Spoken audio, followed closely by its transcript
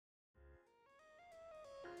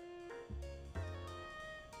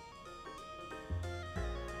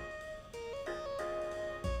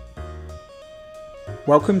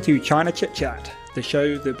Welcome to China Chit Chat, the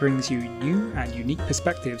show that brings you new and unique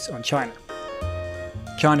perspectives on China.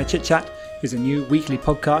 China Chit Chat is a new weekly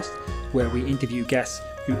podcast where we interview guests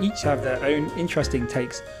who each have their own interesting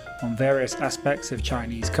takes on various aspects of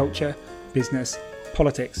Chinese culture, business,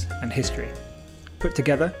 politics, and history. Put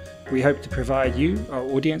together, we hope to provide you, our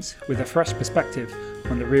audience, with a fresh perspective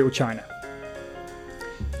on the real China.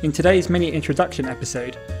 In today's mini introduction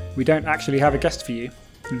episode, we don't actually have a guest for you.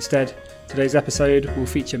 Instead, today's episode will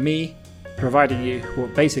feature me providing you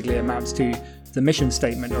what basically amounts to the mission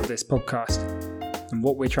statement of this podcast and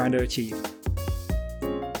what we're trying to achieve.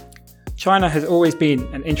 China has always been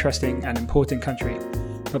an interesting and important country,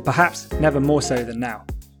 but perhaps never more so than now.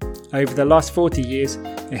 Over the last 40 years,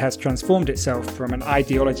 it has transformed itself from an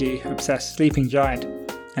ideology-obsessed sleeping giant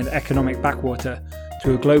and economic backwater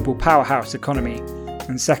to a global powerhouse economy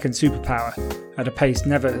and second superpower at a pace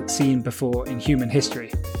never seen before in human history.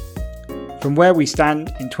 From where we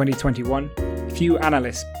stand in 2021, few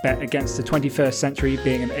analysts bet against the 21st century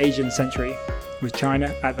being an Asian century, with China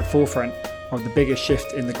at the forefront of the biggest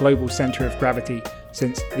shift in the global centre of gravity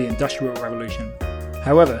since the Industrial Revolution.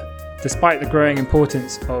 However, despite the growing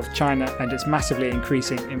importance of China and its massively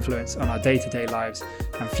increasing influence on our day-to-day lives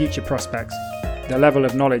and future prospects, the level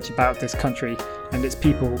of knowledge about this country and its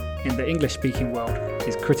people in the English-speaking world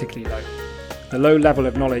is critically low. The low level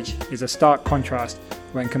of knowledge is a stark contrast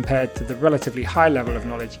when compared to the relatively high level of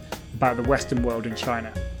knowledge about the Western world in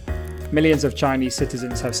China. Millions of Chinese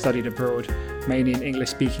citizens have studied abroad, mainly in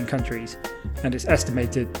English-speaking countries, and it's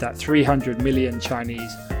estimated that 300 million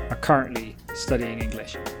Chinese are currently studying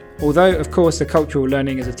English. Although, of course, the cultural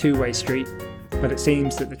learning is a two-way street, but it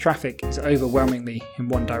seems that the traffic is overwhelmingly in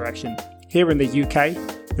one direction. Here in the UK,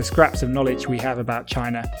 the scraps of knowledge we have about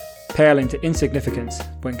China pale into insignificance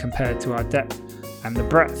when compared to our depth and the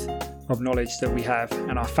breadth of knowledge that we have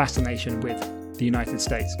and our fascination with the United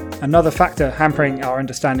States. Another factor hampering our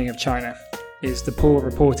understanding of China is the poor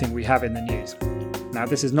reporting we have in the news. Now,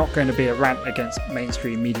 this is not going to be a rant against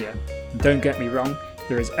mainstream media. Don't get me wrong,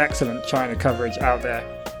 there is excellent China coverage out there,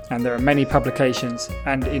 and there are many publications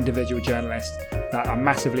and individual journalists that are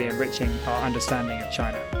massively enriching our understanding of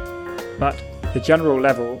China. But the general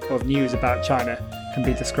level of news about China can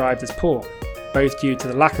be described as poor, both due to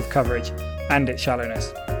the lack of coverage and its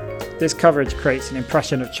shallowness. This coverage creates an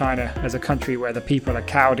impression of China as a country where the people are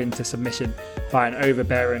cowed into submission by an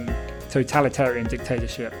overbearing totalitarian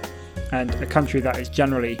dictatorship, and a country that is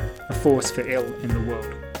generally a force for ill in the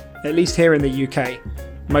world. At least here in the UK,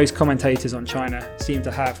 most commentators on China seem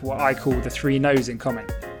to have what I call the 3 no's in common.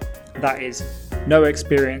 That is, no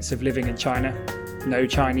experience of living in China, no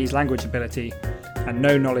Chinese language ability, and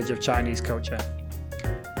no knowledge of Chinese culture.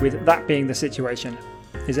 With that being the situation,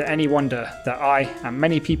 is it any wonder that I and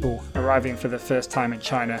many people arriving for the first time in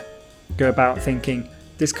China go about thinking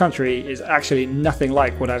this country is actually nothing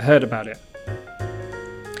like what I've heard about it?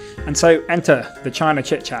 And so enter the China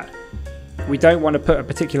Chit Chat. We don't want to put a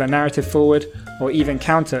particular narrative forward or even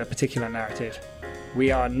counter a particular narrative.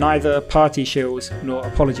 We are neither party shills nor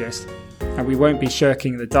apologists, and we won't be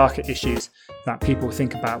shirking the darker issues that people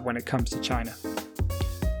think about when it comes to China.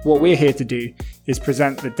 What we're here to do is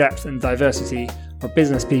present the depth and diversity of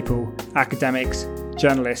business people, academics,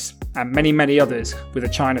 journalists, and many, many others with a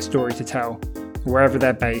China story to tell, wherever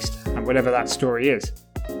they're based and whatever that story is.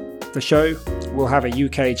 The show will have a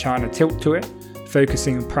UK-China tilt to it,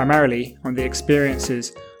 focusing primarily on the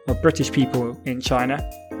experiences of British people in China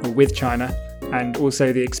or with China, and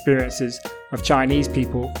also the experiences of Chinese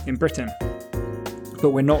people in Britain.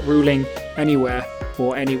 But we're not ruling anywhere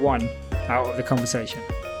or anyone out of the conversation.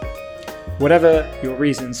 Whatever your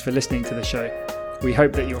reasons for listening to the show, we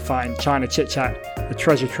hope that you'll find China Chit Chat a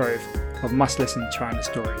treasure trove of must-listen China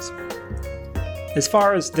stories. As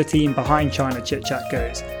far as the team behind China Chit Chat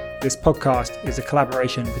goes, this podcast is a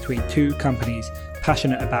collaboration between 2 companies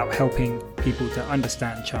passionate about helping people to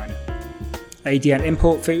understand China. ADN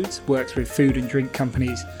Import Foods works with food and drink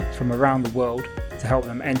companies from around the world to help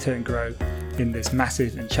them enter and grow in this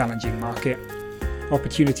massive and challenging market.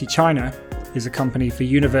 Opportunity China is a company for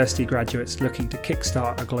university graduates looking to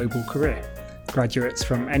kickstart a global career. Graduates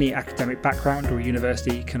from any academic background or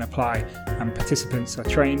university can apply, and participants are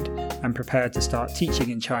trained and prepared to start teaching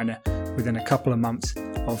in China within a couple of months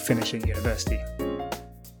of finishing university.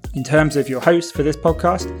 In terms of your host for this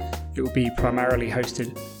podcast, it will be primarily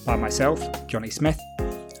hosted by myself, Johnny Smith,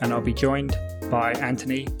 and I'll be joined by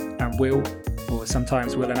Anthony and Will, or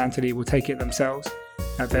sometimes Will and Anthony will take it themselves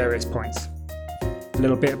at various points. A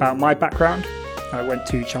little bit about my background. I went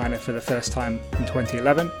to China for the first time in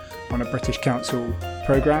 2011 on a British Council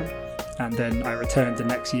programme, and then I returned the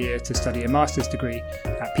next year to study a master's degree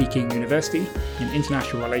at Peking University in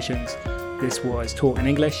international relations. This was taught in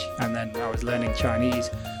English, and then I was learning Chinese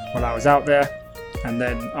while I was out there. And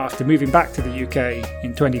then after moving back to the UK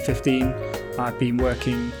in 2015, I've been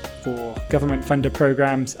working for government funded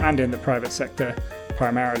programs and in the private sector,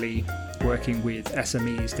 primarily working with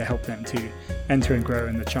SMEs to help them to enter and grow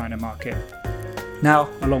in the China market. Now,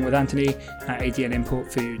 along with Anthony at ADN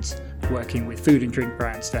Import Foods, working with food and drink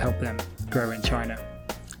brands to help them grow in China.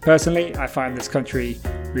 Personally, I find this country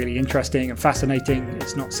really interesting and fascinating.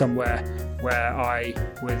 It's not somewhere where I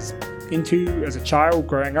was into as a child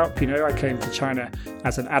growing up. I came to China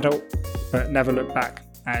as an adult, but never looked back.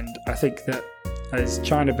 And I think that as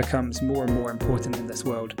China becomes more and more important in this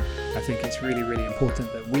world, I think it's really, really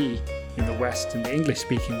important that we in the West and the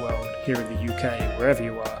English-speaking world, here in the UK, wherever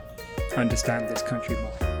you are, understand this country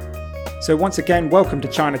more. So once again, welcome to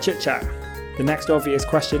China Chit Chat. The next obvious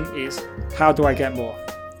question is, how do I get more?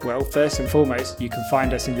 Well, first and foremost, you can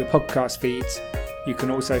find us in your podcast feeds. You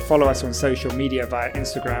can also follow us on social media via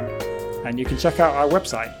Instagram, and you can check out our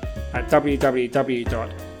website at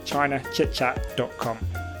www.chinachitchat.com.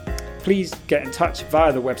 Please get in touch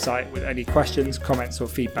via the website with any questions, comments or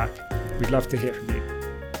feedback. We'd love to hear from you.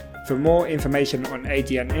 For more information on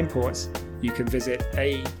ADN Imports, you can visit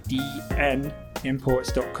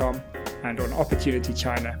adnimports.com, and on Opportunity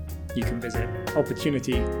China, you can visit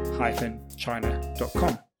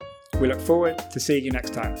opportunity-china.com. We look forward to seeing you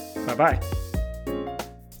next time. Bye-bye.